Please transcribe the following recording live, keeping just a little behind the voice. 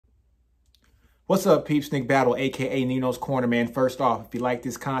What's up, peeps? Nick Battle, aka NinosCorner, man. First off, if you like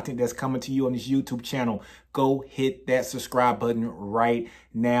this content that's coming to you on this YouTube channel, go hit that subscribe button right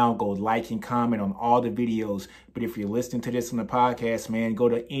now. Go like and comment on all the videos. But if you're listening to this on the podcast, man, go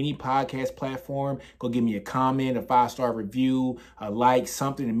to any podcast platform. Go give me a comment, a 5-star review, a like,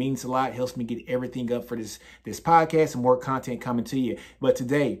 something. It means a lot. Helps me get everything up for this podcast and more content coming to you. But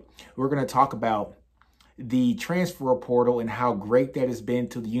today, we're going to talk about the transfer portal and how great that has been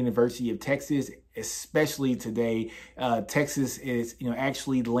to the University of Texas, especially today. Texas is,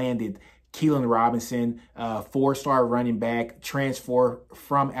 actually landed Keilan Robinson, 4-star running back, transfer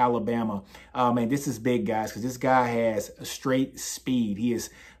from Alabama. Man, this is big, guys, because this guy has a straight speed. He is,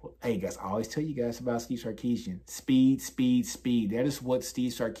 hey, guys, I always tell you guys about Steve Sarkisian. Speed, speed, speed. That is what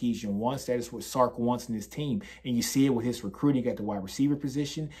Steve Sarkisian wants. That is what Sark wants in his team. And you see it with his recruiting at the wide receiver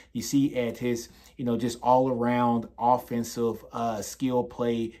position. You see at his, just all-around offensive skill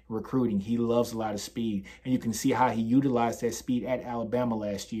play recruiting. He loves a lot of speed. And you can see how he utilized that speed at Alabama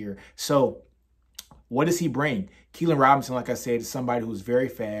last year. So what does he bring? Keilan Robinson, like I said, is somebody who's very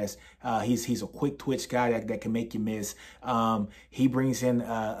fast. He's a quick twitch guy that can make you miss. He brings in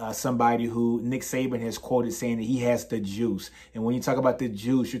somebody who Nick Saban has quoted saying that he has the juice. And when you talk about the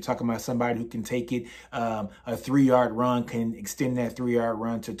juice, you're talking about somebody who can take it, a 3-yard run, can extend that 3-yard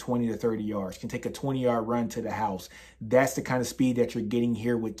run to 20 to 30 yards, can take a 20-yard run to the house. That's the kind of speed that you're getting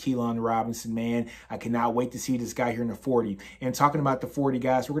here with Keilan Robinson, man. I cannot wait to see this guy here in the 40. And talking about the 40,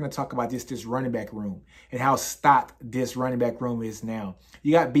 guys, we're going to talk about this running back room and how stocked this running back room is now.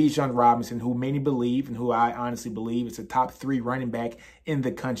 You got Bijan Robinson, who many believe, and who I honestly believe is a top 3 running back in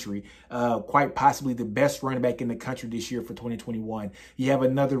the country, quite possibly the best running back in the country this year for 2021. You have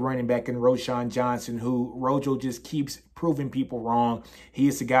another running back in Roschon Johnson, who Rojo just keeps proving people wrong. He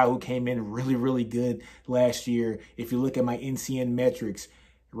is the guy who came in really, really good last year. If you look at my NCN metrics,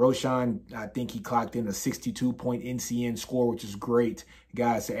 Roschon, I think he clocked in a 62-point NCN score, which is great.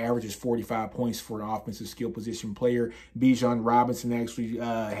 Guys, the average is 45 points for an offensive skill position player. Bijan Robinson actually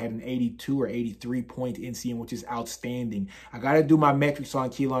had an 82 or 83-point NCN, which is outstanding. I got to do my metrics on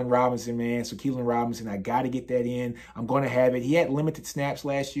Keilan Robinson, man. So Keilan Robinson, I got to get that in. I'm going to have it. He had limited snaps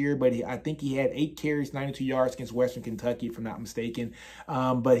last year, but I think he had 8 carries, 92 yards against Western Kentucky, if I'm not mistaken.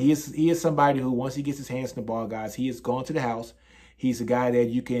 But he is somebody who, once he gets his hands on the ball, guys, he is going to the house. He's a guy that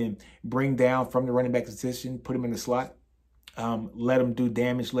you can bring down from the running back position, put him in the slot, let him do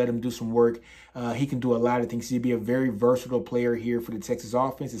damage, let him do some work. He can do a lot of things. He'd be a very versatile player here for the Texas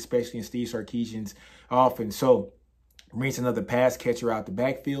offense, especially in Steve Sarkisian's offense. So brings another pass catcher out the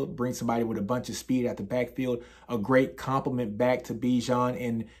backfield, brings somebody with a bunch of speed out the backfield, a great compliment back to Bijan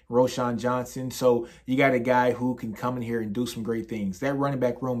and Roschon Johnson. So you got a guy who can come in here and do some great things. That running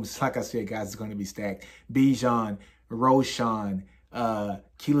back room is, like I said, guys, is going to be stacked. Bijan, Roschon,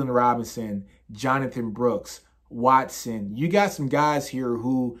 Keilan Robinson, Jonathan Brooks, Watson. You got some guys here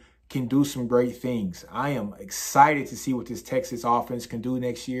who can do some great things. I am excited to see what this Texas offense can do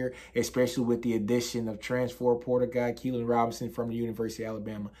next year, especially with the addition of transfer portal guy Keilan Robinson from the University of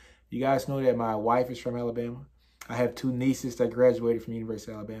Alabama. You guys know that my wife is from Alabama. I have 2 nieces that graduated from the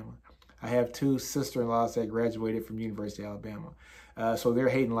University of Alabama. I have 2 sister-in-laws that graduated from the University of Alabama. So they're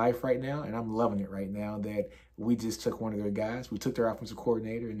hating life right now, and I'm loving it right now that we just took one of their guys. We took their offensive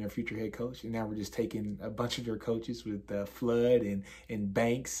coordinator and their future head coach, and now we're just taking a bunch of their coaches with Flood and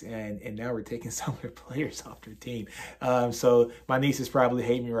Banks, and now we're taking some of their players off their team. So my nieces probably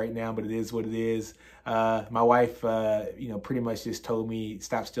hate me right now, but it is what it is. My wife, pretty much just told me,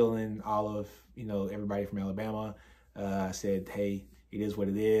 stop stealing all of, everybody from Alabama. I said, hey, it is what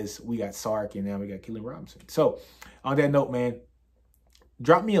it is. We got Sark, and now we got Keilan Robinson. So on that note, man,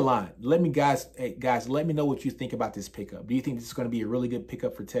 drop me a line. Let me, guys, let me know what you think about this pickup. Do you think this is going to be a really good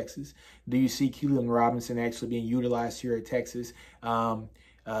pickup for Texas? Do you see Keilan Robinson actually being utilized here at Texas?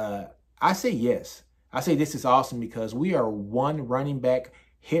 I say yes. I say this is awesome because we are 1 running back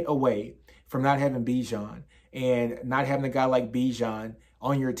hit away from not having Bijan, and not having a guy like Bijan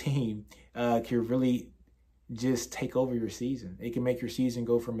on your team can really just take over your season. It can make your season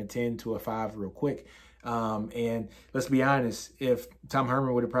go from a 10 to a 5 real quick. And let's be honest, if Tom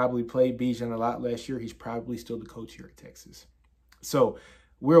Herman would have probably played Bijan a lot last year, he's probably still the coach here at Texas. So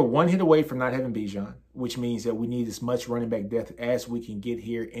we're 1 hit away from not having Bijan, which means that we need as much running back depth as we can get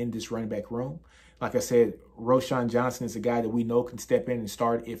here in this running back room. Like I said, Roschon Johnson is a guy that we know can step in and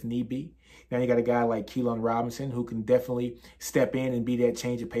start if need be. Now you got a guy like Keilan Robinson who can definitely step in and be that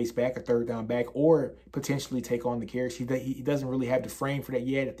change of pace back, a 3rd down back, or potentially take on the carries. He doesn't really have the frame for that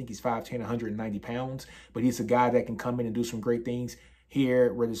yet. I think he's 5'10", 190 pounds, but he's a guy that can come in and do some great things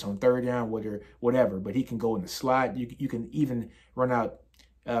here, whether it's on 3rd down, whatever. But he can go in the slot. You can even run out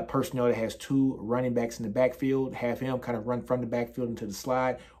personnel that has 2 running backs in the backfield, have him kind of run from the backfield into the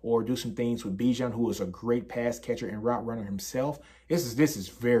slide, or do some things with Bijan, who is a great pass catcher and route runner himself. This is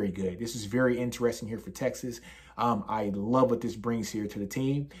very good. This is very interesting here for Texas. I love what this brings here to the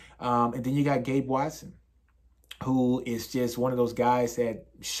team. And then you got Gabe Watson, who is just one of those guys that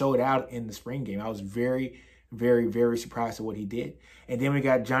showed out in the spring game. I was very surprised at what he did. And then we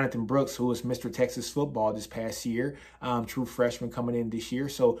got Jonathan Brooks, who was Mr. Texas football this past year, true freshman coming in this year.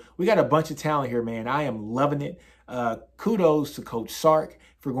 So we got a bunch of talent here, man. I am loving it. Kudos to Coach Sark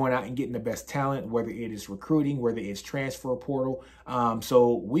for going out and getting the best talent, whether it is recruiting, whether it's transfer portal.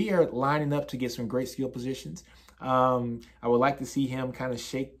 So we are lining up to get some great skill positions. I would like to see him kind of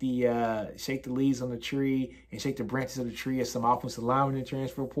shake the leaves on the tree and shake the branches of the tree as some offensive linemen in the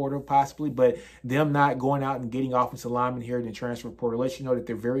transfer portal possibly, but them not going out and getting offensive linemen here in the transfer portal lets you know that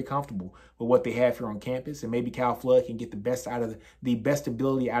they're very comfortable with what they have here on campus, and maybe Cal Flood can get the best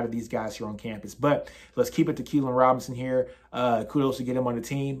ability out of these guys here on campus. But let's keep it to Keilan Robinson here. Kudos to get him on the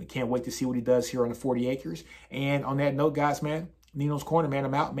team. Can't wait to see what he does here on the 40 acres. And on that note, guys, man, NinosCorner, man,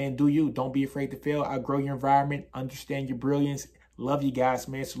 I'm out, man. Do you. Don't be afraid to fail. Outgrow your environment. Understand your brilliance. Love you guys,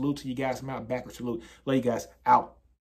 man. Salute to you guys. I'm out. Backward salute. Love you guys. Out.